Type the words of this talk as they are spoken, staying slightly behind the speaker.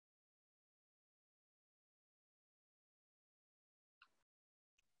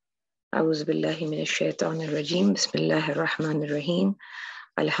أعوذ بالله من الشيطان الرجيم بسم الله الرحمن الرحيم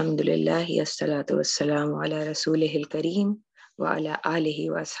الحمد لله والصلاة والسلام على رسوله الكريم وعلى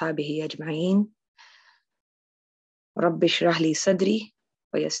آله وأصحابه أجمعين رب اشرح لي صدري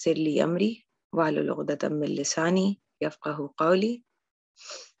ويسر لي أمري واحلل عقدة من لساني يفقه قولي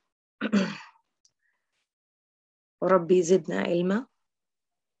ربي زدنا علما.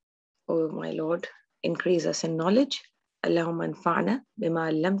 Oh my Lord, increase us in knowledge. اللهم انفعنا بما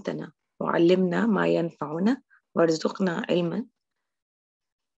علمتنا وعلمنا ما ينفعنا وارزقنا علما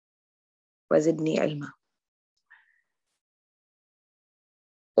وزدني علما.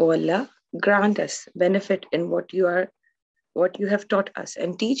 O Allah, grant us benefit in what you have taught us,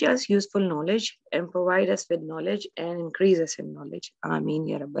 and teach us useful knowledge, and provide us with knowledge, and increase us in knowledge. Ameen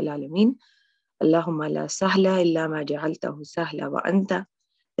ya Rabbal Alameen. Allahumma la sahla illa ma ja'altahu sahla wa anta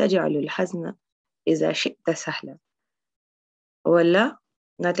taj'alul hazna iza shi'ta sahla. O Allah,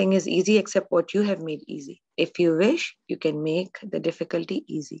 nothing is easy except what you have made easy. If you wish, you can make the difficulty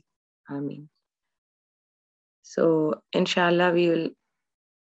easy. Ameen. So, inshallah, we will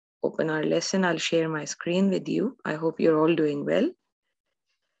open our lesson. I'll share my screen with you. I hope you're all doing well.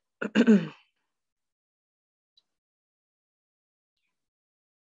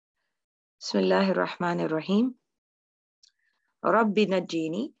 Bismillahir Rahmanir Rahim. Rabbi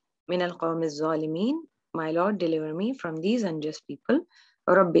najjini min al-qawmi az-zalimin. My Lord, deliver me from these unjust people.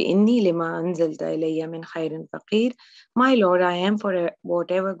 Rabbi inni lima anzalta ilayya min khairin faqir. My Lord, I am for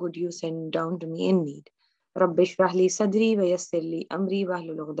whatever good you send down to me in need. Rabbi shrah li sadri wa yassir li amri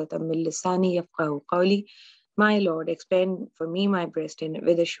wahlul 'uqdatam min lisani yafqahu qawli. My Lord, expand for me my breast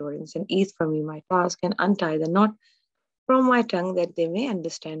with assurance, and ease for me my task, and untie the knot from my tongue, that they may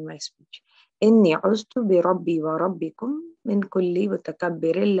understand my speech. Inni uztu bi rabbi wa rabbikum min kulli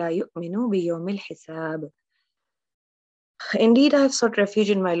mutakabbirin la yu'minu bi yawmil hisab. Indeed, I have sought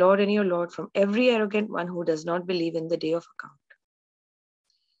refuge in my Lord and your Lord from every arrogant one who does not believe in the day of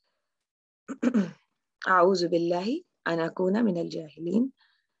account. A'udhu billahi an akuna min al-jahilin.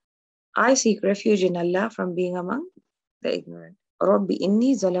 I seek refuge in Allah from being among the ignorant. Rabbi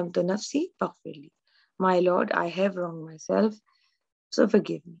inni zalamtu nafsi faghfirli. My Lord, I have wronged myself, so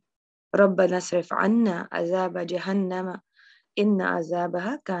forgive me. Rabbana asrif anna azaba jahannama inna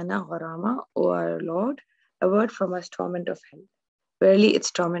azabaha kana gharama. O our Lord, avert from us torment of hell. Verily,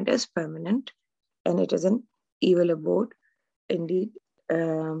 its torment is permanent, and it is an evil abode, indeed,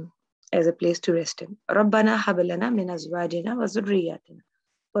 as a place to rest in. Rabbana hablana min azwajina wa zurriyatina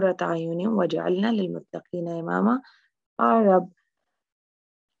qurrata a'yunin waj'alna lil muttaqina imama. Our Rabb,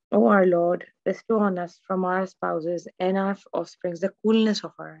 O our Lord, bestow on us from our spouses and our offspring the coolness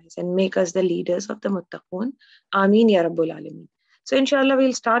of our eyes, and make us the leaders of the muttaqun. Ameen ya Rabbul Alameen. So inshallah,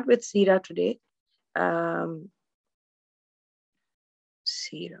 we'll start with Seerah today. Seerah,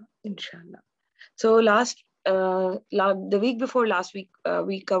 inshallah. So the week before last week,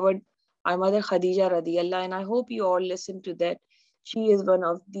 we covered our mother Khadija radiyallah, and I hope you all listened to that. She is one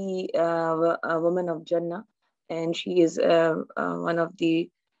of the women of Jannah, and she is one of the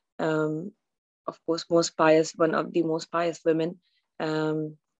of course, one of the most pious women.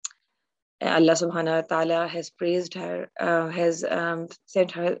 Allah subhanahu wa ta'ala has praised her, has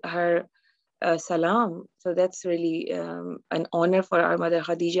sent her salam. So that's really an honor for our mother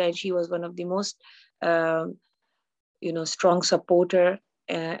Khadija, and she was one of the most strong supporter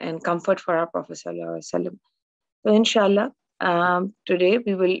and comfort for our Prophet sallallahu alaihi wasallam. So inshallah, today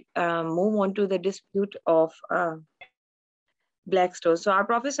we will move on to the dispute of black stone. So our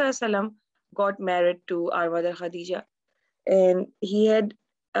Prophet ﷺ got married to our mother Khadija, and he had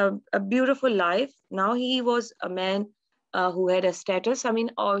a beautiful life. Now he was a man who had a status. I mean,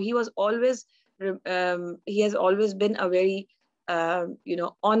 he was always he has always been a very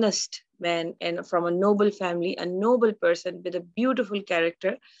honest man, and from a noble family, a noble person with a beautiful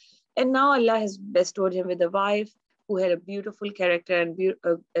character. And now Allah has bestowed him with a wife who had a beautiful character and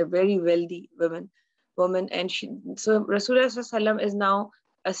a very wealthy woman. And so Rasulullah is now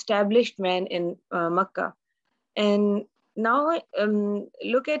established man in Makkah. And now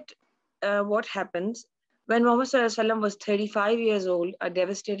look at what happens. When Muhammad was 35 years old, a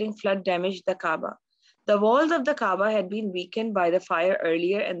devastating flood damaged the Kaaba. The walls of the Kaaba had been weakened by the fire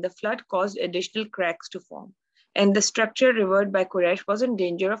earlier, and the flood caused additional cracks to form. And the structure revered by Quraysh was in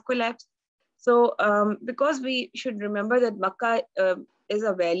danger of collapse. So because we should remember that Makkah is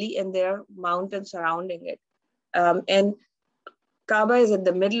a valley and there are mountains surrounding it. And Kaaba is at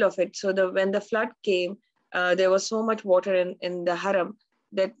the middle of it. So when the flood came, there was so much water in the haram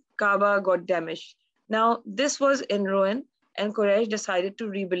that Kaaba got damaged. Now, this was in ruin, and Quraysh decided to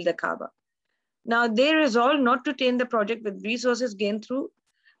rebuild the Kaaba. Now, they resolved not to tame the project with resources gained through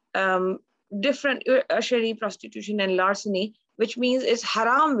different usury, prostitution, and larceny, which means it's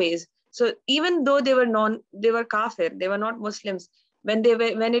haram ways. So even though they were kafir, they were not Muslims. When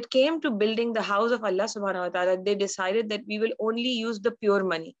it came to building the house of Allah subhanahu wa ta'ala, they decided that we will only use the pure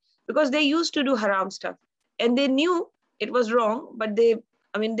money, because they used to do haram stuff and they knew it was wrong, but they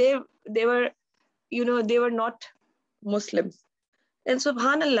were, they were not Muslims. And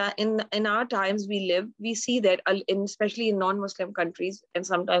subhanallah, in our times we live, we see that especially in non-Muslim countries and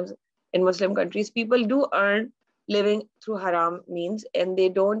sometimes in Muslim countries, people do earn living through haram means, and they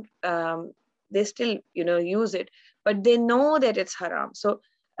don't, they still, use it, but they know that it's haram. So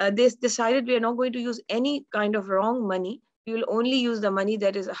they decided we are not going to use any kind of wrong money. We will only use the money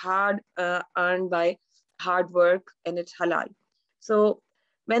that is hard earned by hard work, and it's halal. So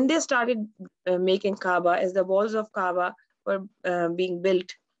when they started making Kaaba, as the walls of Kaaba were being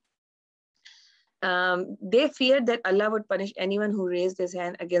built, they feared that Allah would punish anyone who raised his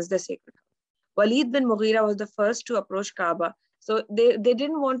hand against the sacred house. Walid bin Mughira was the first to approach Kaaba. So they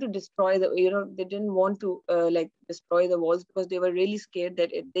didn't want to destroy they didn't want to destroy the walls, because they were really scared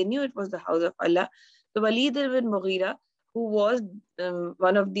that they knew it was the house of Allah. So Walid bin Mughira, who was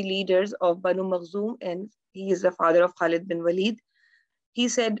one of the leaders of Banu Makhzum, and he is the father of Khalid bin Walid, he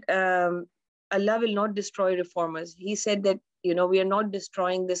said, Allah will not destroy reformers. He said that, we are not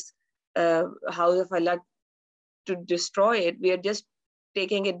destroying this house of Allah to destroy it. We are just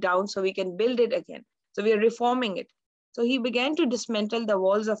taking it down so we can build it again. So we are reforming it. So he began to dismantle the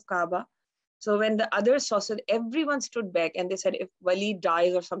walls of Kaaba. So when the others saw, so everyone stood back and they said, if Walid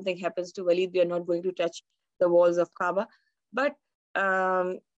dies or something happens to Walid, we are not going to touch the walls of Kaaba. But,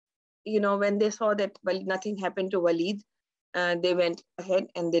 when they saw that nothing happened to Walid, they went ahead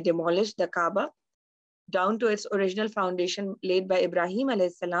and they demolished the Kaaba down to its original foundation laid by Ibrahim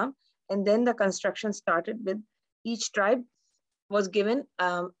alayhi salam. And then the construction started with each tribe was given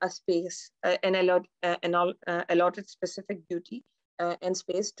a space, an allotted specific duty and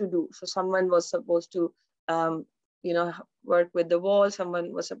space to do. So someone was supposed to, work with the wall.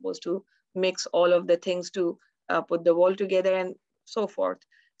 Someone was supposed to mix all of the things to put the wall together, and so forth.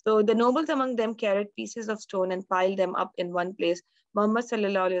 So the nobles among them carried pieces of stone and piled them up in one place. Muhammad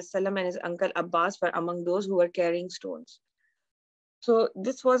sallallahu alaihi wasallam and his uncle Abbas were among those who were carrying stones. So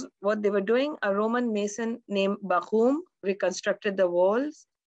this was what they were doing. A Roman mason named Bahum reconstructed the walls,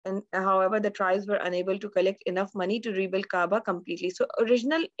 and however, the tribes were unable to collect enough money to rebuild Kaaba completely. So I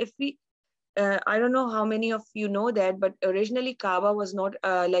don't know how many of you know that, but originally Kaaba was not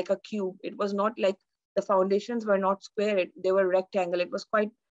like a cube. It was not like, the foundations were not square. They were rectangle. It was quite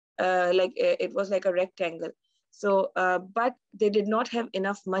it was like a rectangle. So, but they did not have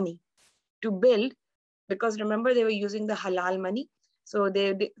enough money to build, because remember, they were using the halal money. So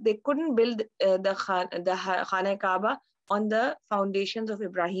they couldn't build the Khana Kaaba on the foundations of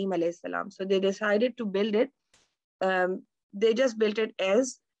Ibrahim alayhi salam. So they decided to build it. They just built it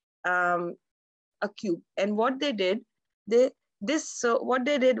as a cube. And what they did, what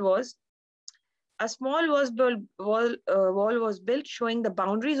they did was, a small wall was built showing the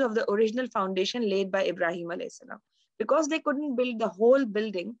boundaries of the original foundation laid by Ibrahim alayhi salam. Because they couldn't build the whole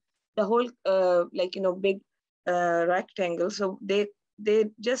building, the whole big rectangle. So they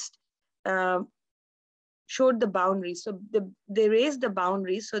just showed the boundaries. So they raised the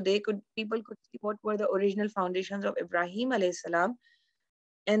boundaries so people could see what were the original foundations of Ibrahim alayhi salam.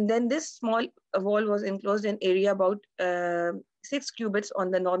 And then this small wall was enclosed in area about 6 cubits on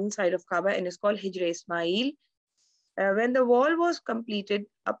the northern side of Kaaba, and is called Hijr Ismail. When the wall was completed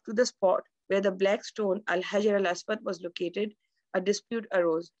up to the spot where the black stone Al-Hajar al-Aswad was located, a dispute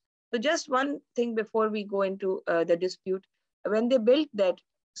arose. So just one thing before we go into the dispute. When they built that,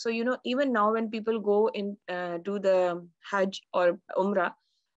 so even now when people go in do the Hajj or Umrah,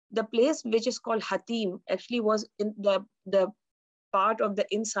 the place which is called Hatim actually was in the part of the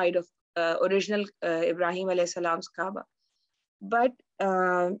inside of original Ibrahim alayhi salam's Kaaba. But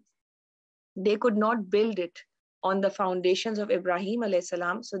they could not build it on the foundations of Ibrahim alayhi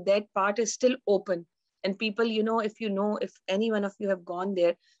salam. So that part is still open. And people, if any one of you have gone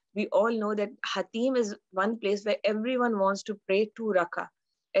there, we all know that Hatim is one place where everyone wants to pray 2 rakah,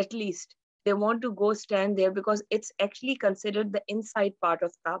 at least. They want to go stand there because it's actually considered the inside part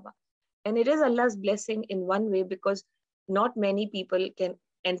of Kaaba. And it is Allah's blessing in one way, because not many people can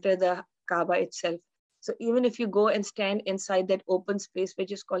enter the Kaaba itself. So even if you go and stand inside that open space,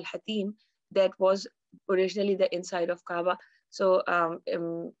 which is called Hatim, that was originally the inside of Kaaba. So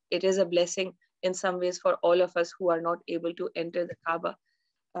it is a blessing in some ways for all of us who are not able to enter the Kaaba.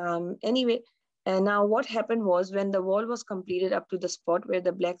 Anyway, now what happened was, when the wall was completed up to the spot where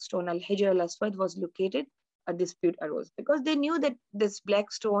the black stone Al-Hijr al-Aswad was located, a dispute arose because they knew that this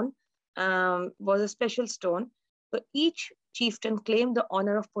black stone was a special stone. So each chieftain claimed the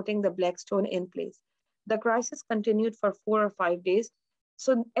honor of putting the black stone in place. The crisis continued for 4 or 5 days.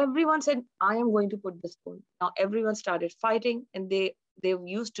 So everyone said, I am going to put the stone. Now everyone started fighting, and they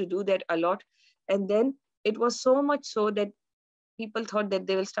used to do that a lot. And then it was so much so that people thought that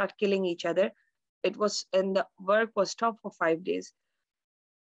they will start killing each other. It was, and the work was stopped for 5 days.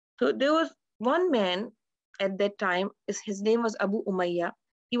 So there was one man at that time, his name was Abu Umayyah.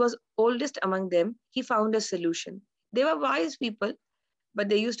 He was oldest among them. He found a solution. They were wise people, but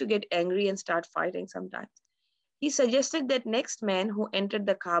they used to get angry and start fighting sometimes. He suggested that next man who entered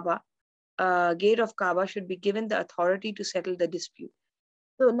the Kaaba, gate of Kaaba, should be given the authority to settle the dispute.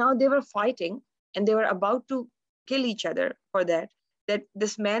 So now they were fighting and they were about to kill each other for that. That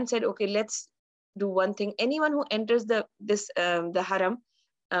this man said, "Okay, let's do one thing. Anyone who enters the haram,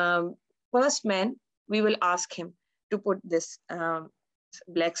 um, first man, we will ask him to put this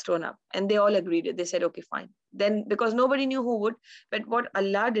black stone up." And they all agreed. They said, "Okay, fine." Then because nobody knew who would, but what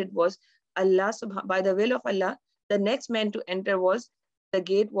Allah did was, by the will of Allah, the next man to enter was, the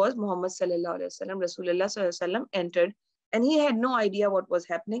gate was Muhammad sallallahu alaihi wasallam. Rasulullah sallallahu alaihi wasallam entered, and he had no idea what was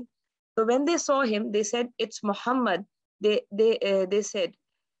happening. So when they saw him, they said, "It's Muhammad." They said,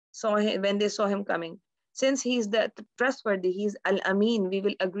 saw him when they saw him coming. Since he's the trustworthy, he's Al-Amin, we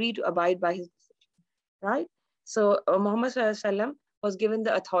will agree to abide by his decision, right? So Muhammad sallallahu alaihi wasallam was given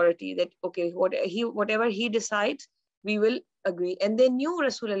the authority that, okay, whatever he decides, we will agree. And they knew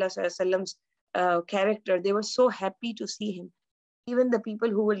Rasulullah sallallahu alaihi wasallam's character. They were so happy to see him. Even the people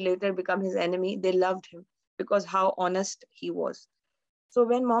who would later become his enemy, they loved him because how honest he was. So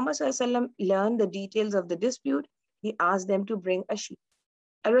when Muhammad sallallahu alaihi wasallam learned the details of the dispute, he asked them to bring a sheep.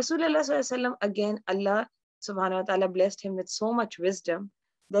 And Rasulullah sallallahu alaihi wasallam, again, Allah subhanahu wa ta'ala blessed him with so much wisdom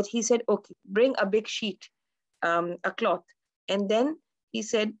that he said, "Okay, bring a big sheet, a cloth." And then he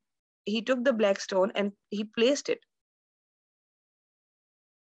said, he took the black stone and he placed it.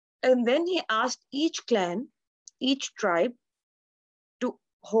 And then he asked each clan, each tribe, to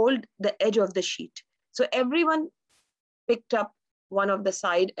hold the edge of the sheet. So everyone picked up one of the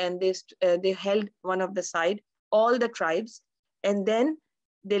side, and they held one of the side, all the tribes, and then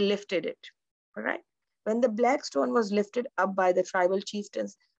they lifted it. All right. When the black stone was lifted up by the tribal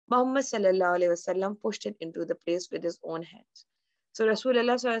chieftains, Muhammad sallallahu alaihi wasallam pushed it into the place with his own hands. So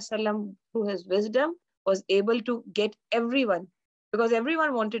Rasulullah sallallahu alaihi wasallam, through his wisdom, was able to get everyone, because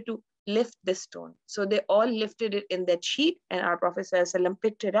everyone wanted to lift this stone. So they all lifted it in that sheet, and our Prophet sallallahu alaihi wasallam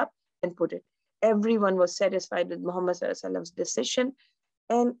picked it up and put it. Everyone was satisfied with Muhammad sallallahu alaihi wasallam's decision,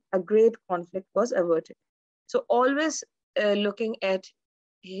 and a great conflict was averted. So always looking at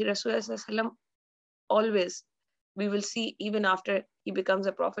Rasulullah sallallahu alaihi wasallam, always we will see, even after he becomes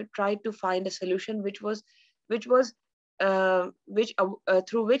a prophet, tried to find a solution through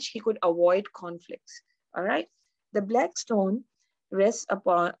which he could avoid conflicts. All right. The black stone rests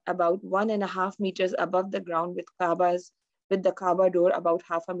upon about 1.5 meters above the ground, with the Kaaba door about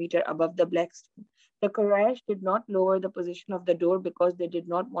 0.5 meter above the black stone. The Quraysh did not lower the position of the door because they did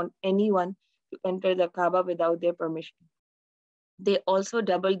not want anyone to enter the Kaaba without their permission. They also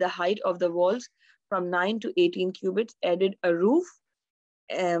doubled the height of the walls from 9 to 18 cubits, added a roof,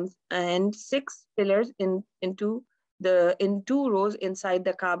 and 6 pillars in two rows inside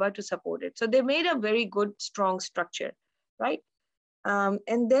the Kaaba to support it. So they made a very good, strong structure, right?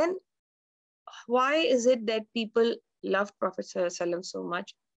 And then why is it that people love Prophet sallallahu alaihi wasallam so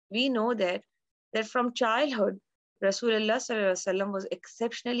much? We know that from childhood, Rasulullah sallallahu alaihi wasallam was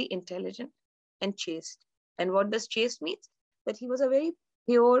exceptionally intelligent and chaste. And what does chaste mean? That he was a very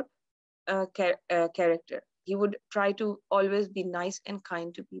pure character. He would try to always be nice and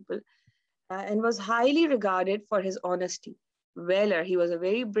kind to people, and was highly regarded for his honesty. Valor, he was a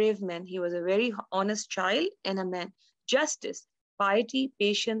very brave man. He was a very honest child and a man. Justice, piety,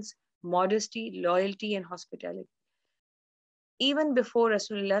 patience, modesty, loyalty, and hospitality. Even before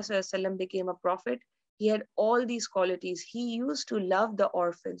Rasulullah sallallahu alaihi wasallam became a prophet, he had all these qualities. He used to love the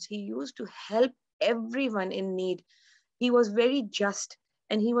orphans. He used to help everyone in need. He was very just,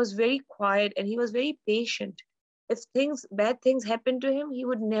 and he was very quiet, and he was very patient. If bad things happened to him, he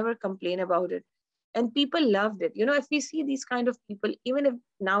would never complain about it. And people loved it. If we see these kind of people, even if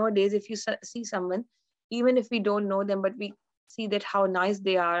nowadays, if you see someone, even if we don't know them, but we see that how nice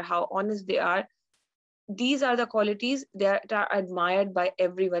they are, how honest they are, these are the qualities that are admired by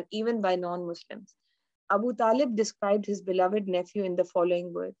everyone, even by non-Muslims. Abu Talib described his beloved nephew in the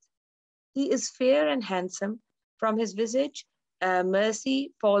following words: "He is fair and handsome. From his visage,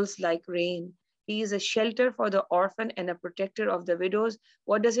 mercy falls like rain. He is a shelter for the orphan and a protector of the widows."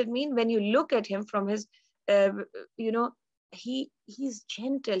 What does it mean? When you look at him, from his uh, you know, he's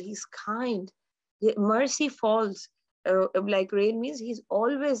gentle, he's kind. Mercy falls like rain means he's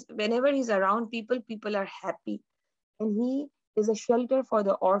always, whenever he's around people, people are happy. And he is a shelter for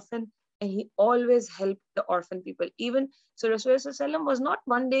the orphan, and he always helped the orphan people. Even so, Rasulullah was not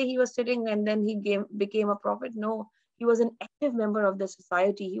one day he was sitting and then became a prophet. No, he was an active member of the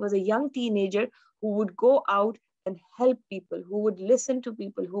society. He was a young teenager who would go out and help people, who would listen to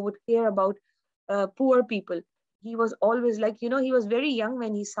people, who would care about poor people. He was always like, he was very young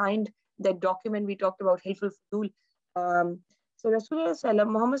when he signed that document we talked about, Hilful Fudul. Um, so Rasulullah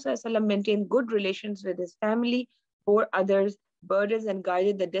Muhammad Sallallahu maintained good relations with his family, bore others' burdens, and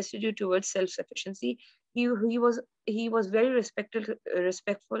guided the destitute towards self-sufficiency. He was very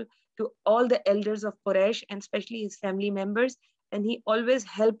respectful to all the elders of Quraysh, and especially his family members. And he always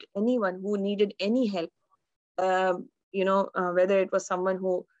helped anyone who needed any help. Whether it was someone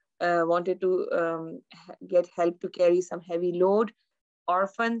who wanted to get help to carry some heavy load,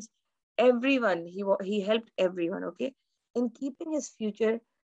 orphans, everyone. He helped everyone. Okay, in keeping with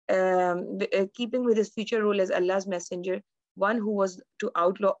his future role as Allah's messenger, one who was to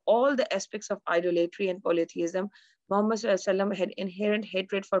outlaw all the aspects of idolatry and polytheism. Muhammad SAW had inherent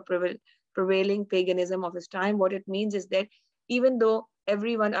hatred for prevailing paganism of his time. What it means is that even though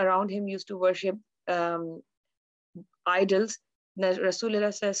everyone around him used to worship um, idols,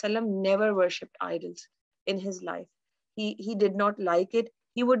 Rasulullah SAW never worshipped idols in his life. He did not like it.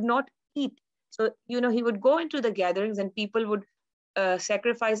 He would not eat. So, he would go into the gatherings and people would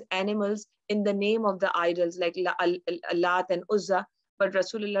sacrifice animals in the name of the idols like Lat and Uzza. But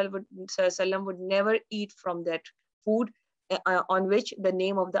Rasulullah would never eat from that food on which the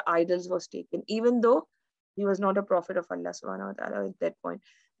name of the idols was taken, even though he was not a prophet of Allah subhanahu wa ta'ala at that point.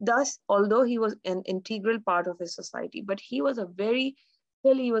 Thus, although he was an integral part of his society, but he was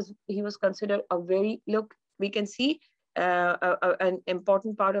he was considered a very, look, we can see an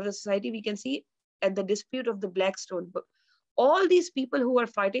important part of the society. We can see at the dispute of the Black Stone. All these people who were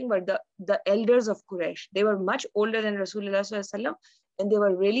fighting were the elders of Quraysh. They were much older than Rasulullah SAW, and they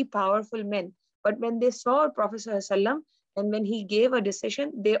were really powerful men. But when they saw Prophet SAW, and when he gave a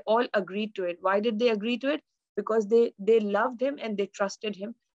decision, they all agreed to it. Why did they agree to it? Because they loved him and they trusted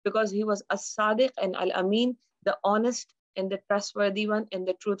him, because he was as-Sadiq and al-Amin, the honest and the trustworthy one and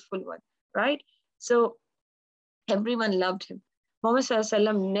the truthful one, right? So everyone loved him. Muhammad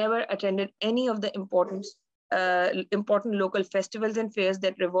SAW never attended any of the important local festivals and fairs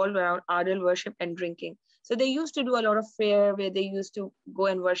that revolve around idol worship and drinking. So they used to do a lot of fair where they used to go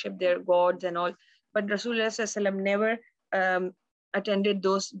and worship their gods and all. But Rasulullah SAW never attended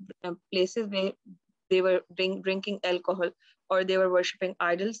those places where they were drinking alcohol or they were worshipping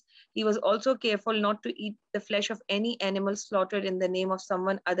idols. He was also careful not to eat the flesh of any animal slaughtered in the name of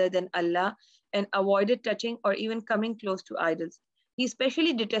someone other than Allah, and avoided touching or even coming close to idols. He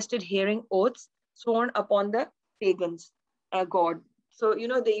especially detested hearing oaths sworn upon the pagans, God. So,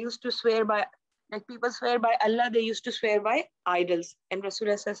 they used to swear by, like people swear by Allah, they used to swear by idols. And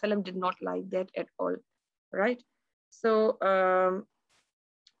Rasulullah SAW did not like that at all, right? So,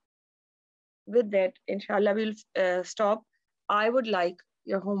 with that, inshallah, we'll stop. I would like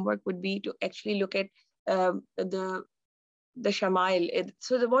your homework would be to actually look at the Shamail.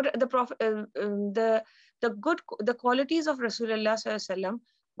 So the prophet, the qualities of Rasulullah SAW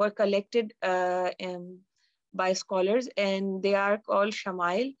were collected by scholars, and they are called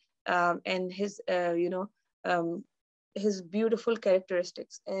Shamail, and his beautiful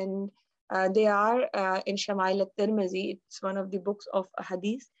characteristics. And they are in Shamail al-Tirmizi. It's one of the books of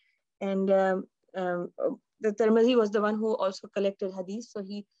Hadith. And the Tirmizi was the one who also collected Hadith. So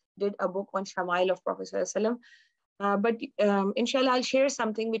he did a book on Shamail of Prophet ﷺ. But inshallah, I'll share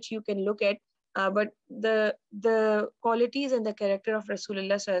something which you can look at. But the qualities and the character of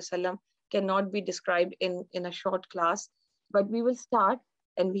Rasulullah SAW cannot be described in a short class. But we will start,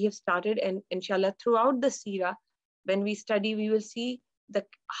 and we have started. And inshallah, throughout the seerah, when we study, we will see the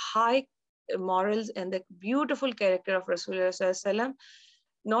high morals and the beautiful character of Rasulullah SAW.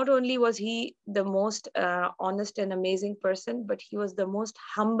 Not only was he the most honest and amazing person, but he was the most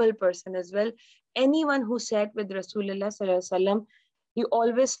humble person as well. Anyone who sat with Rasulullah SAW, he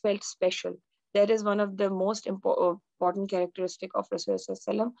always felt special. That is one of the most important characteristic of Rasulullah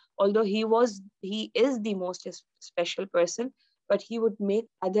SAW. Although he is the most special person, but he would make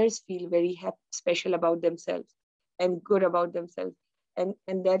others feel very special about themselves and good about themselves. And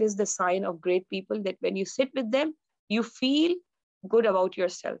that is the sign of great people, that when you sit with them, you feel good about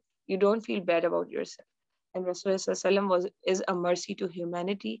yourself. You don't feel bad about yourself. And Rasulullah is a mercy to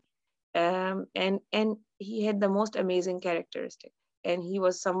humanity. And he had the most amazing characteristic. And he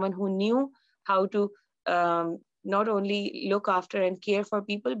was someone who knew how to not only look after and care for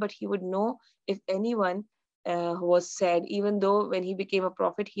people, but he would know if anyone was sad. Even though when he became a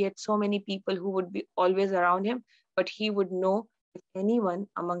prophet, he had so many people who would be always around him, but he would know if anyone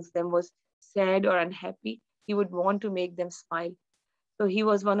amongst them was sad or unhappy, he would want to make them smile. So he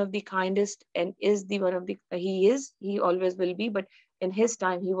was one of the kindest, and is the one of the he always will be, but in his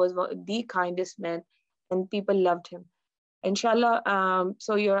time he was the kindest man, and people loved him. Inshallah,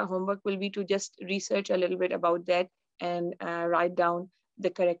 so your homework will be to just research a little bit about that, and write down the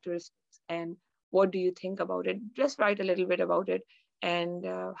characteristics and what do you think about it. Just write a little bit about it, and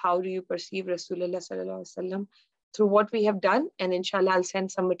how do you perceive Rasulullah sallallahu alaihi wasallam through what we have done. And inshallah, I'll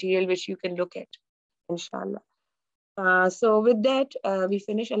send some material which you can look at. Inshallah. So with that, we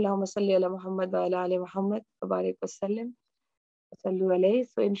finish. Allahumma salli ala Muhammad wa ala ali Muhammad wa barik wa sallim wa sallu alayhi.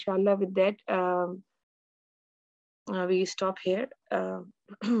 So inshallah, with that, we stop here.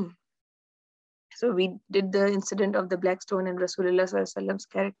 So we did the incident of the black stone and Rasulullah sallallahu alaihi wasallam's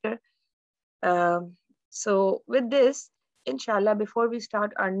character. So with this, inshallah, before we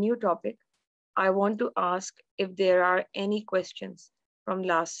start our new topic, I want to ask if there are any questions from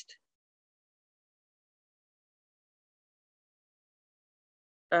last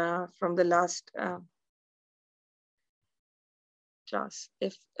class.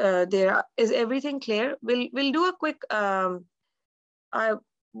 If is everything clear, we'll do a quick. What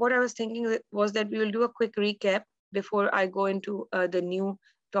I was thinking was that we will do a quick recap before I go into the new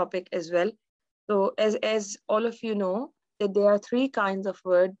topic as well. So as all of you know, that there are three kinds of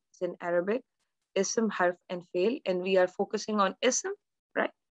words in Arabic: ism, harf, and fail, and we are focusing on ism,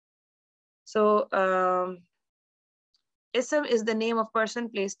 right? So ism is the name of person,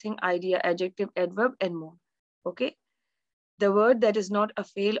 place, thing, idea, adjective, adverb, and more. Okay. The word that is not a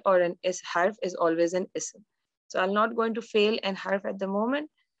fail or an harf is always an ism. So I'm not going to fail and harf at the moment.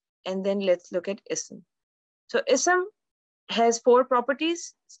 And then let's look at ism. So ism has four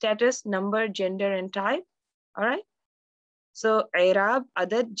properties: status, number, gender, and type. All right. So i'rab,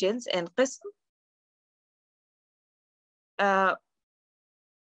 adad, jins, and qism.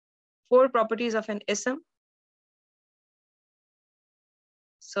 Four properties of an ism.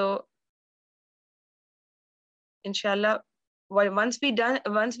 So inshallah, once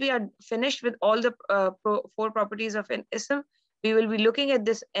we are finished with all the four properties of an ism, we will be looking at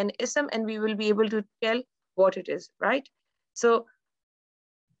this an ism and we will be able to tell what it is, right? So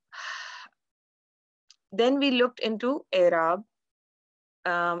then we looked into i'rab,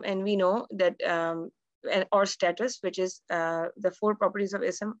 and we know that or status, which is the four properties of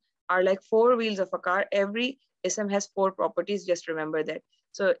ism are like four wheels of a car. Every ism has four properties. Just remember that.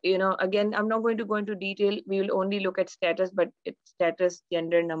 So, again, I'm not going to go into detail. We will only look at status, but it's status,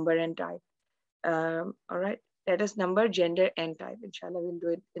 gender, number, and type. All right. Status, number, gender, and type. Inshallah, we'll do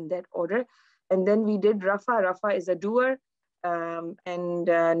it in that order. And then we did rafa. Rafa is a doer. And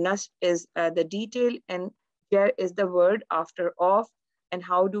nasb is the detail. And jar is the word after of. And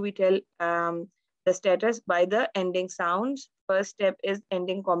how do we tell the status? By the ending sounds. First step is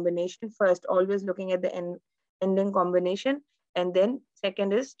ending combination. First, always looking at the ending combination. And then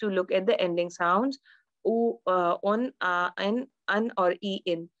second is to look at the ending sounds, u, on, an, or e,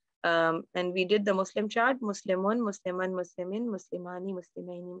 in. And we did the Muslim chart: Muslimun, Musliman, Muslimin, Muslimani,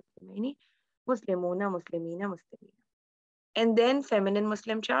 Muslimaini, Muslimaini, Muslimuna, Muslimina, Muslimina. And then feminine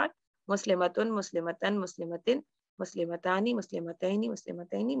Muslim chart: Muslimatun, Muslimatan, Muslimatin, Muslimatani, Muslimataini,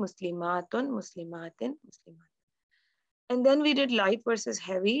 Muslimataini, Muslimatun, Muslimatin, Muslimat. And then we did light versus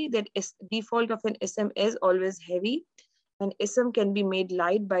heavy. That is default of an ism is always heavy. An ism can be made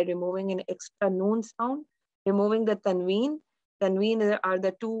light by removing an extra noon sound, removing the tanween. Tanween are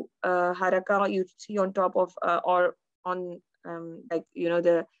the two haraka you see on top of or on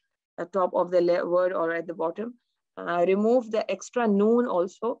the top of the word or at the bottom. Remove the extra noon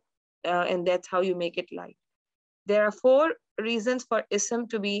also, and that's how you make it light. There are four reasons for ism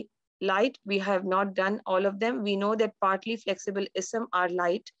to be light. We have not done all of them. We know that partly flexible ism are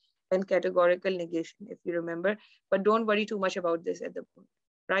light and categorical negation, if you remember, but don't worry too much about this at the moment,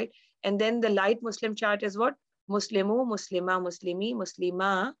 right? And then the light Muslim chart is what? Muslimu, Muslima, Muslimi,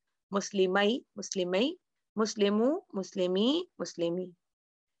 Muslima, Muslimai, Muslimai, Muslimu, Muslimi, Muslimi.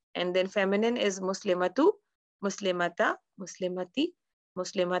 And then feminine is Muslimatu, Muslimata, Muslimati,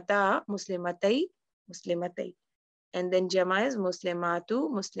 Muslimata, Muslimatai, Muslimatai. And then Jama is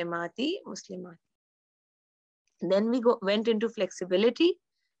Muslimatu, Muslimati, Muslimati. Then we went into flexibility.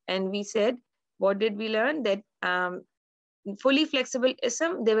 And we said, what did we learn? That fully flexible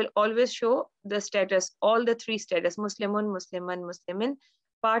ism, they will always show the status, all the three status: Muslimun, Musliman, Muslimin.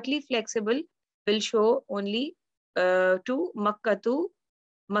 Partly flexible will show only two: Makkatu,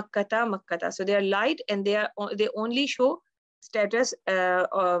 makkata, makkata. So they are light and they only show status.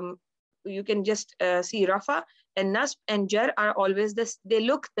 You can just see rafa and nasb and jar are always this. They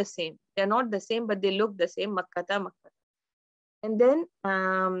look the same. They are not the same, but they look the same. Makkata, makkata. And then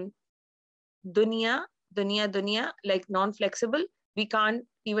dunya, dunya, like non-flexible. We can't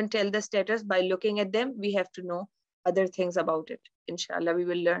even tell the status by looking at them. We have to know other things about it. Inshallah, we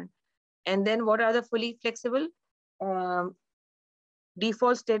will learn. And then what are the fully flexible?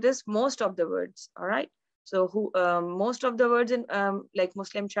 Default status, most of the words. All right. So most of the words in like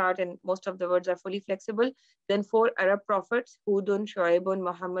Muslim chart and most of the words are fully flexible. Then 4 Arab prophets, Hudun, Shoaibun,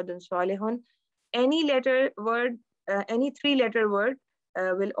 Muhammadun, Salihun. Any letter word, any 3-letter word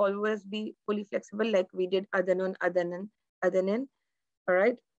will always be fully flexible, like we did adanun, adanan, adanin. All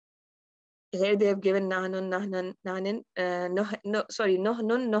right. Here they have given nahnun, nahnan, nahnin,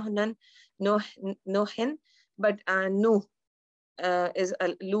 nohnun, nohnan, nohin, but Nuh is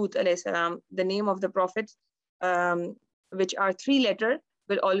Lut alayhi salam, the name of the prophets, which are 3-letter,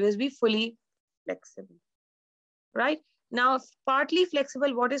 will always be fully flexible. Right? Now, partly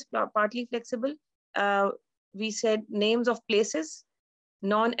flexible, what is partly flexible? We said names of places,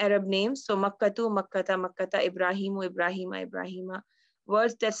 non-Arab names. So Makkatu, Makkata, Makkata, Ibrahimu, Ibrahima, Ibrahima.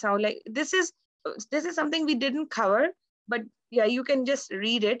 Words that sound like this is something we didn't cover, but yeah, you can just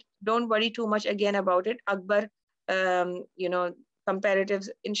read it. Don't worry too much again about it. Akbar, comparatives,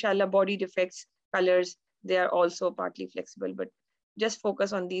 inshallah, body defects, colors, they are also partly flexible, but just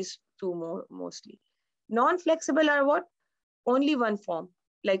focus on these two more mostly. Non-flexible are what? Only one form.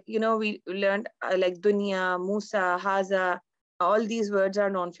 Like, we learned like dunya, Musa, haza, all these words are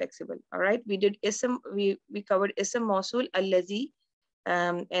non-flexible. All right. We did ism, we covered ism, mausul, allazi,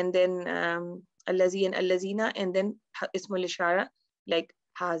 and then allazi and allazina, and then ismul ishara, like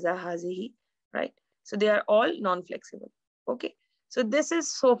haza, hazihi, right? So they are all non-flexible. Okay. So this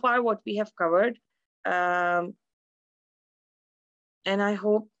is so far what we have covered. And I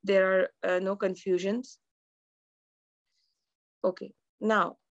hope there are no confusions. Okay.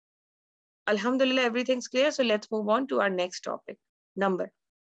 Now, alhamdulillah, everything's clear. So let's move on to our next topic, number.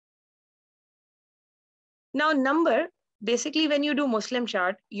 Now, number, basically, when you do Muslim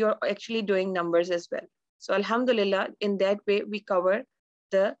chart, you're actually doing numbers as well. So alhamdulillah, in that way, we cover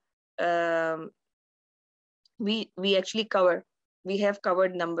the, we actually cover, we have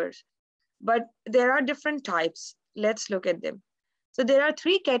covered numbers. But there are different types. Let's look at them. So there are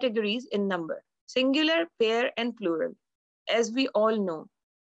 3 categories in number: singular, pair, and plural, as we all know.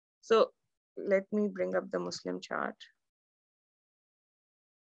 So let me bring up the Muslim chart.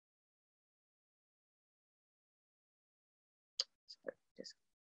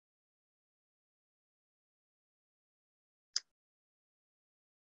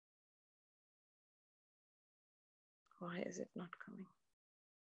 Why is it not coming?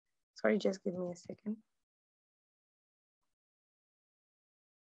 Sorry, just give me a second.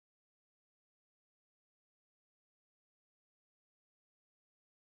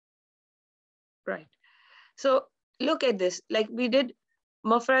 Right. So look at this. Like we did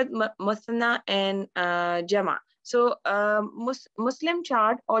Mufrad, Muthna, and Jama. So Muslim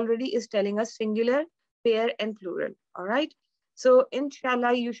chart already is telling us singular, pair, and plural. All right. So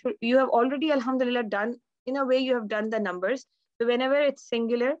inshallah, you have already, alhamdulillah, done, in a way, you have done the numbers. So whenever it's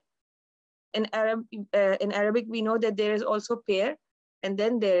singular, in Arabic, we know that there is also pair, and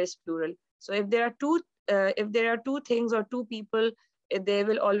then there is plural. So if there are two things or 2 people, they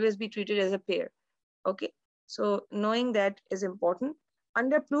will always be treated as a pair. Okay. So knowing that is important.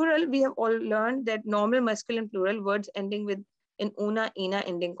 Under plural, we have all learned that normal masculine plural words ending with an una, ina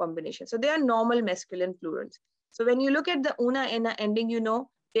ending combination. So they are normal masculine plurals. So when you look at the una, ina ending,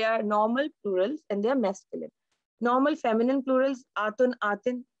 they are normal plurals and they are masculine. Normal feminine plurals, atun,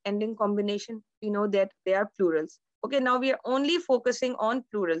 atin, ending combination, we know that they are plurals. Okay, now we are only focusing on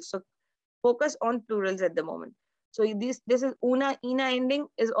plurals. So focus on plurals at the moment. So this is una, ina ending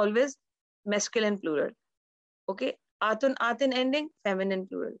is always masculine plural. Okay, atun, atin ending, feminine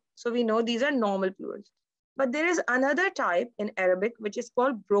plural. So we know these are normal plurals. But there is another type in Arabic which is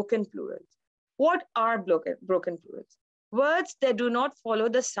called broken plurals. What are broken plurals? Words that do not follow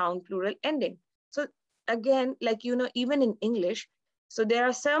the sound plural ending. So again, like, even in English, so there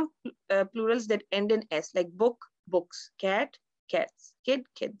are some plurals that end in S, like book, books, cat, cats, kid,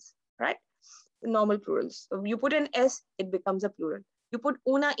 kids, right? Normal plurals. So you put an S, it becomes a plural. You put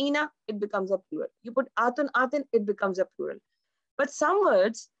una, ina, it becomes a plural. You put atun, atin, it becomes a plural. But some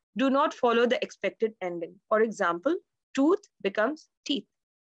words do not follow the expected ending. For example, tooth becomes teeth.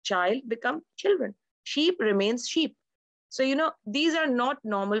 Child becomes children. Sheep remains sheep. So, these are not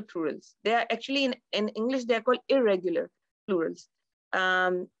normal plurals. They are actually, in English, they're called irregular plurals.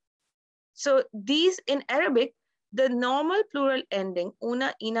 Um, so these in Arabic, the normal plural ending,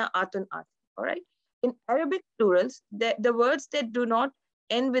 una, ina, atun, at. All right. In Arabic plurals, the words that do not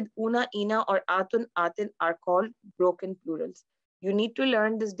end with una, ina, or atun, atin are called broken plurals. You need to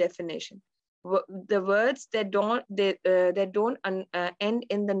learn this definition. The words that don't end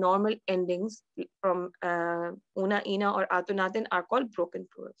in the normal endings from una, ina, or atun, atin are called broken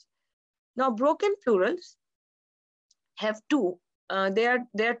plurals. Now, broken plurals have two. There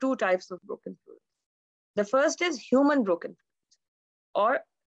are two types of broken plurals. The first is human broken, or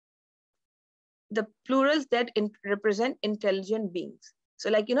the plurals that represent intelligent beings. So,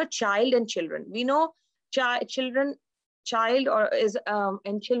 like, child and children. We know child or is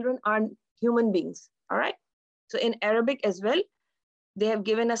and children are human beings. All right. So in Arabic as well, they have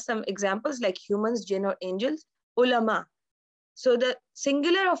given us some examples like humans, jinn, or angels. Ulama. So the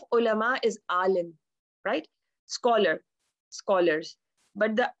singular of ulama is alim, right? Scholar, scholars.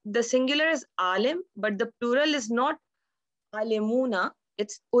 But the singular is alim, but the plural is not alimuna,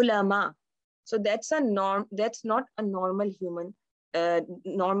 it's ulama. So that's a norm. That's not a normal human,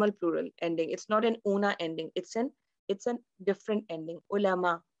 normal plural ending. It's not an una ending. It's a different ending.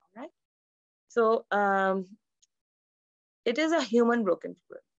 Ulama. Right. So it is a human broken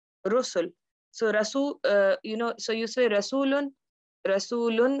plural. Rusul. So rasul. So you say rasulun,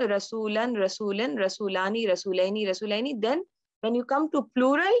 rasulun, rasulan, rasulin, rasulani, rasulaini, rasulaini. Then when you come to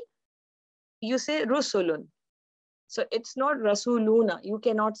plural, you say rusulun. So it's not Rasuluna. You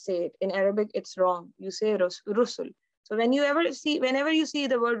cannot say it. In Arabic, it's wrong. You say Rusul. So whenever you see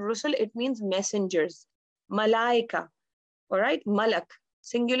the word Rusul, it means messengers. Malaika. All right. Malak.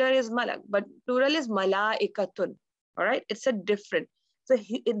 Singular is Malak, but plural is Malaikatun. All right. It's a different. So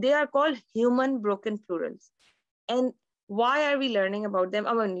they are called human broken plurals. And why are we learning about them?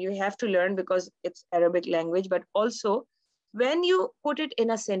 I mean, you have to learn because it's Arabic language, but also when you put it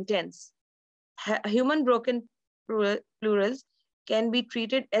in a sentence, human broken plurals can be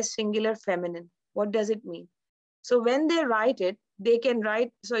treated as singular feminine. What does it mean? So when they write it, they can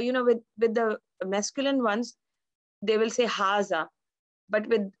write, so with the masculine ones, they will say haza, but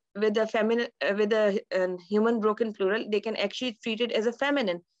with the feminine with the human broken plural, they can actually treat it as a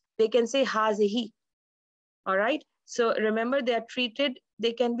feminine. They can say hazihi. All right. So remember, they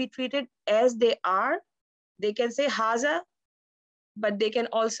can be treated as they are. They can say haza, but they can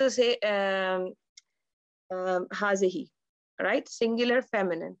also say hazihi, right? Singular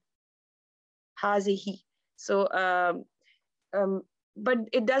feminine, hazihi. So, but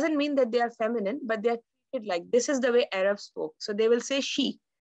it doesn't mean that they are feminine, but they are treated like this is the way Arabs spoke. So they will say she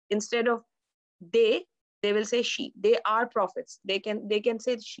instead of they. They will say she. They are prophets. They can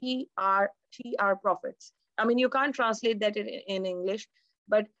say she are prophets. I mean, you can't translate that in English,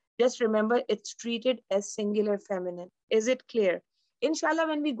 but just remember it's treated as singular feminine. Is it clear? Inshallah,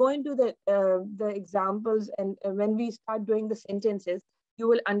 when we go into the examples and when we start doing the sentences, you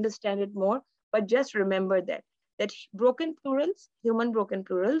will understand it more. But just remember that broken plurals, human broken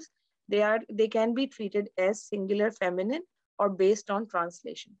plurals, they can be treated as singular feminine or based on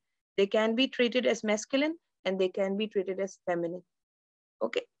translation. They can be treated as masculine and they can be treated as feminine.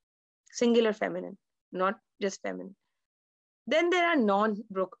 Okay, singular feminine, not just feminine. Then there are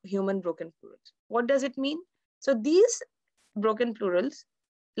non-human broken plurals. What does it mean? So these broken plurals,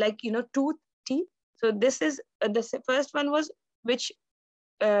 like tooth, teeth. So this is the first one was which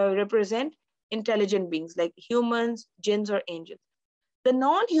represent intelligent beings like humans, jinns, or angels. The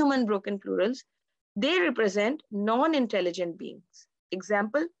non-human broken plurals, they represent non-intelligent beings.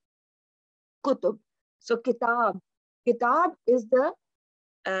 Example, kutub. So kitab is the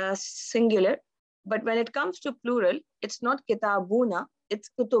singular, but when it comes to plural, it's not kitabuna, it's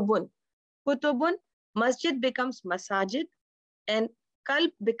kutubun. Kutubun, masjid becomes masajid, and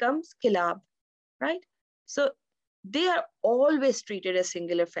kalb becomes kilab, right? So they are always treated as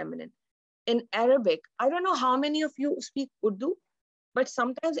singular feminine. In Arabic, I don't know how many of you speak Urdu, but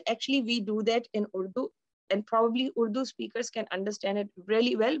sometimes actually we do that in Urdu, and probably Urdu speakers can understand it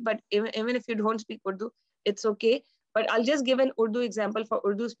really well, but even if you don't speak Urdu, it's okay. But I'll just give an Urdu example for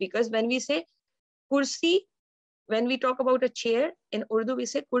Urdu speakers. When we say kursi, when we talk about a chair, in Urdu we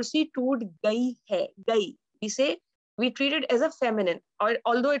say kursi toot gai hai, gai. We treat it as a feminine, or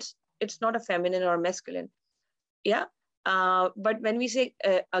although it's not a feminine or masculine. Yeah. But when we say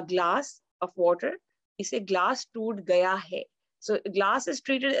a glass of water, we say glass toot gaya hai. So glass is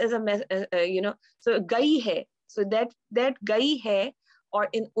treated as so gai hai. So that gai hai, or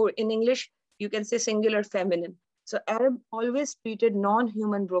in English, you can say singular feminine. So Arab always treated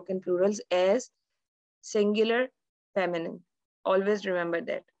non-human broken plurals as singular feminine. Always remember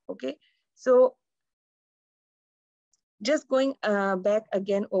that. Okay. So Just going back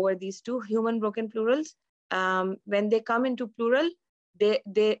again over these two human broken plurals, when they come into plural,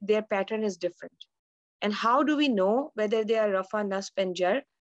 their pattern is different. And how do we know whether they are rafa, nasb, and jar?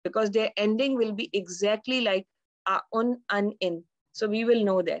 Because their ending will be exactly like un, an, in. So we will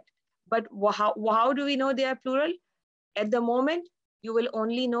know that. But how do we know they are plural? At the moment, you will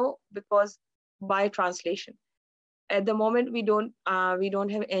only know because by translation. At the moment, we don't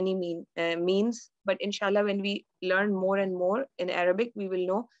have any means. But inshallah, when we learn more and more in Arabic, we will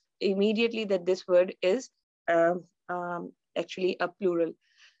know immediately that this word is actually a plural.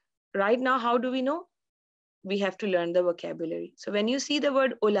 Right now, how do we know? We have to learn the vocabulary. So when you see the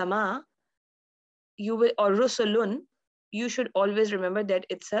word ulama, you will, or rusulun, you should always remember that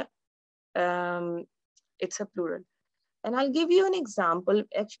it's a plural. And I'll give you an example.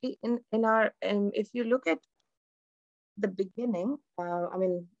 Actually, in our if you look at the beginning, I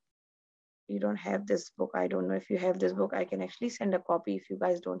mean, you don't have this book. I don't know if you have this book. I can actually send a copy if you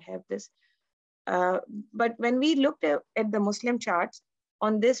guys don't have this. But when we looked at the Muslim charts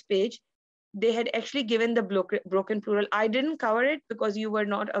on this page, they had actually given the broken plural. I didn't cover it because you were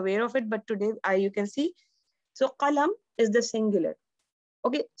not aware of it, but today you can see. So qalam is the singular.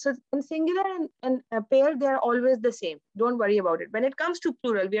 Okay, so in singular and pair, they are always the same. Don't worry about it. When it comes to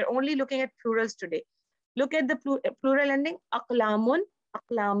plural, we are only looking at plurals today. Look at the plural ending, aqlamun,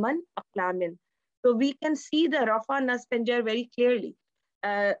 aqlaman, aqlamin. So we can see the rafa, nasb, and jar very clearly.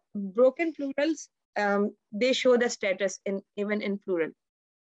 Broken plurals, they show the status even in plural.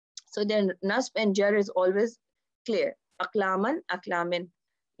 So then nasb and jar is always clear. Aqlaman, aqlamin.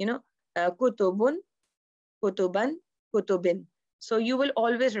 Kutubun, kutuban, kutubin. So you will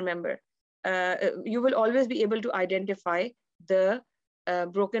always remember. You will always be able to identify the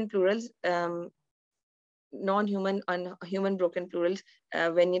broken plurals, non-human and human broken plurals.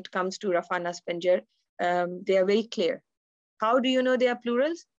 When it comes to rafa, nasb, and jar, they are very clear. How do you know they are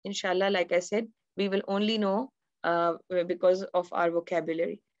plurals? Inshallah, like I said, we will only know because of our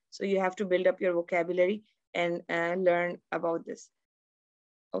vocabulary. So you have to build up your vocabulary and learn about this.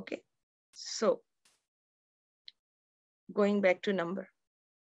 Okay, so going back to number.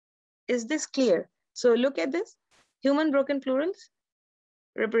 Is this clear? So look at this. Human broken plurals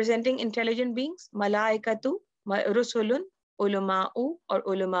representing intelligent beings, malaikatu, rusulun, ulama'u or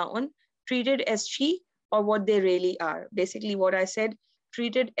ulama'un, treated as she or what they really are. Basically what I said,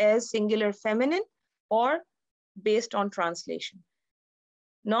 treated as singular feminine or based on translation.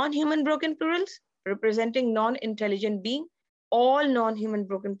 Non-human broken plurals representing non-intelligent being. All non-human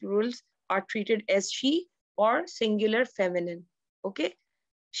broken plurals are treated as she or singular feminine. Okay,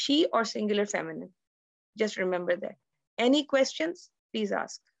 she or singular feminine. Just remember that. Any questions? Please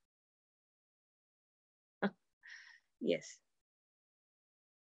ask. Yes.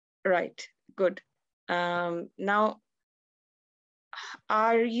 Right. Good. Now,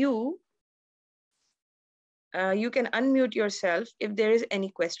 are you? You can unmute yourself if there is any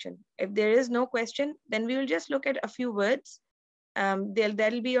question. If there is no question, then we will just look at a few words.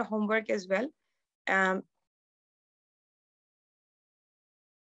 That'll be your homework as well.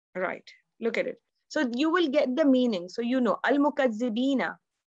 Right. Look at it. So you will get the meaning. So you know, al-mukazzibina.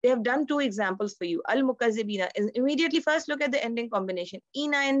 They have done two examples for you. Al-mukazzibina. Immediately first look at the ending combination.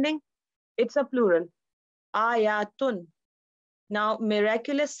 Ina ending, it's a plural. Ayatun. Now,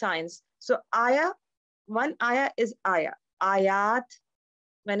 miraculous signs. So ayah, one ayah is ayah. Ayat,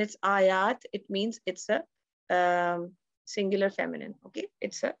 when it's ayat, it means it's a singular feminine. Okay,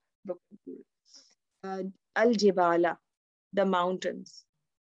 it's a plural. Al-jibala, the mountains.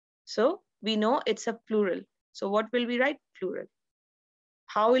 So we know it's a plural. So what will we write? Plural.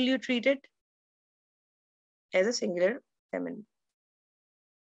 How will you treat it? As a singular feminine.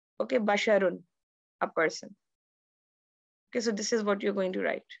 Okay, basharun, a person. Okay, so this is what you're going to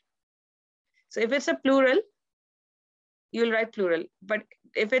write. So if it's a plural, you'll write plural. But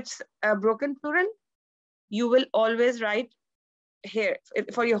if it's a broken plural, you will always write here.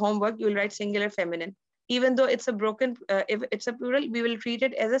 For your homework, you'll write singular feminine. Even though it's a broken, if it's a plural, we will treat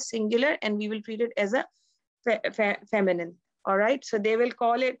it as a singular and we will treat it as a feminine. All right. So they will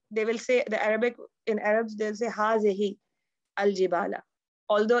call it, they will say in Arabs, they'll say hazihi al-jibala.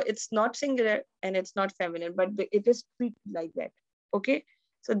 Although it's not singular and it's not feminine, but it is treated like that. Okay.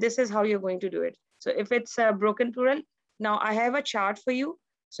 So this is how you're going to do it. So if it's a broken plural, now I have a chart for you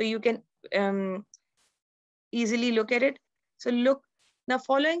so you can easily look at it. So look, now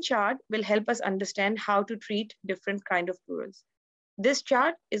following chart will help us understand how to treat different kind of plurals. This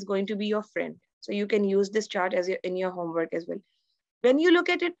chart is going to be your friend. So you can use this chart as in your homework as well. When you look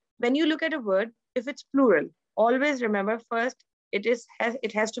at it, when you look at a word, if it's plural, always remember first it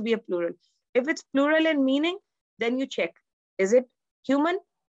has to be a plural. If it's plural in meaning, Then you check, is it human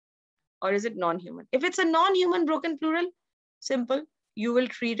or is it non-human? If it's a non-human broken plural, simple, you will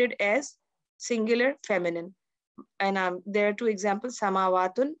treat it as singular feminine. And there are two examples,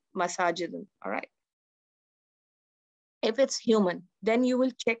 samawatun, masajidun, all right? If it's human, then you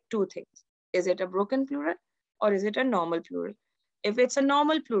will check two things. Is it a broken plural or is it a normal plural? If it's a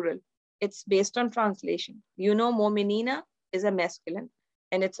normal plural, it's based on translation. You know, mominina is a masculine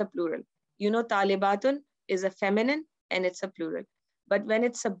and it's a plural. You know, talibatun is a feminine and it's a plural. But when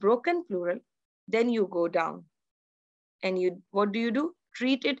it's a broken plural, then you go down and what do?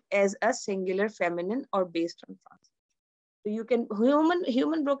 Treat it as a singular feminine or based on translation. So you can,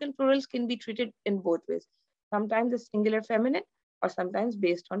 human broken plurals can be treated in both ways. Sometimes the singular feminine or sometimes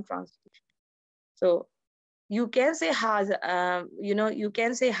based on translation. So you can say haza, you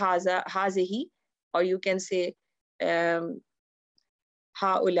can say haza, hazihi, or you can say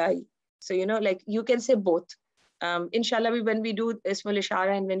haulai. So, like you can say both. Inshallah, when we do ismul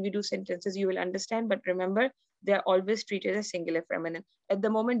ishara and when we do sentences, you will understand. But remember, they are always treated as singular feminine. At the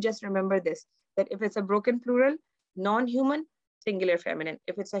moment, just remember this, that if it's a broken plural, non-human, singular feminine.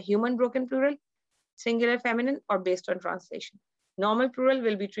 If it's a human broken plural, singular feminine or based on translation. Normal plural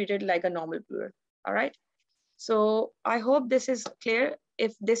will be treated like a normal plural. All right. So I hope this is clear.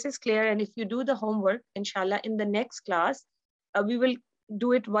 If this is clear and if you do the homework, inshallah, in the next class, we will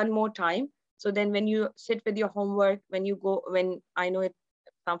do it one more time. So then when you sit with your homework, when I know it,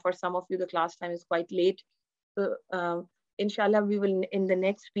 for some of you, the class time is quite late. So inshallah, we will, in the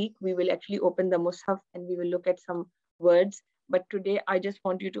next week, we will actually open the Mus'haf and we will look at some words. But today, I just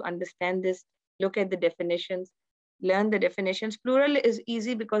want you to understand this, look at the definitions, learn the definitions. Plural is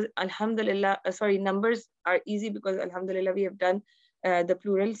easy because alhamdulillah, numbers are easy because alhamdulillah, we have done the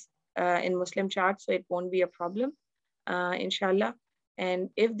plurals in Muslim charts, so it won't be a problem, inshallah. And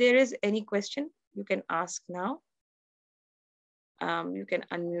if there is any question, you can ask now. You can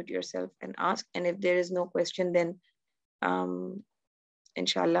unmute yourself and ask. And if there is no question, then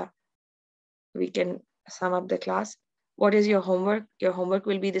inshallah, we can sum up the class. What is your homework? Your homework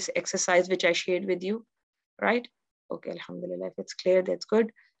will be this exercise which I shared with you, right? Okay, alhamdulillah. If it's clear, that's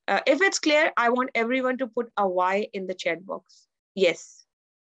good. If it's clear, I want everyone to put a Y in the chat box. Yes.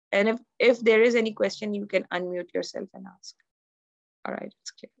 And if there is any question, you can unmute yourself and ask. All right,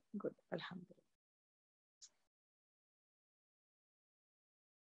 it's clear. Good, alhamdulillah.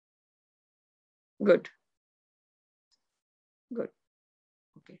 Good. Good.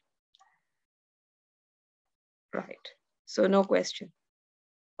 Okay. Right. So no question.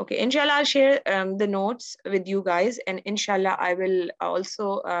 Okay, inshallah, I'll share the notes with you guys, and inshallah, I will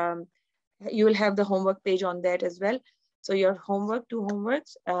also, you will have the homework page on that as well. So your homework, two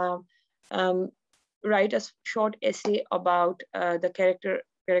homeworks, write a short essay about the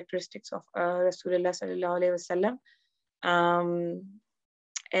characteristics of Rasulullah sallallahu alaihi wasallam.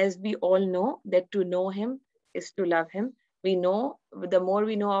 As we all know, that to know him is to love him. We know, the more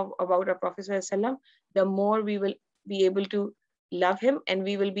we know about our Prophet sallallahu alaihi wasallam, the more we will be able to love him, and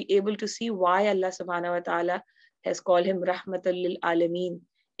we will be able to see why Allah subhanahu wa ta'ala has called him rahmatul lil alameen,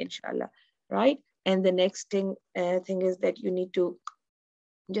 inshallah, right? And the next thing is that you need to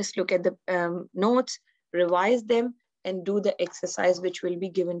just look at the notes, revise them, and do the exercise which will be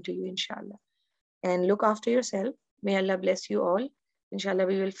given to you, inshallah. And look after yourself. May Allah bless you all. Inshallah,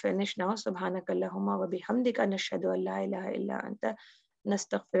 we will finish now. Subhanakallahumma wa bihamdika nashhadu an la ilaha illa anta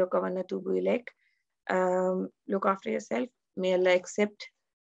nastaghfiruka wa natubu ilaik. Look after yourself. May Allah accept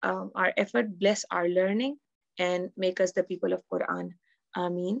our effort, bless our learning, and make us the people of Quran.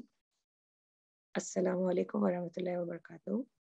 Ameen. Assalamu alaikum wa rahmatullahi wa barakatuh.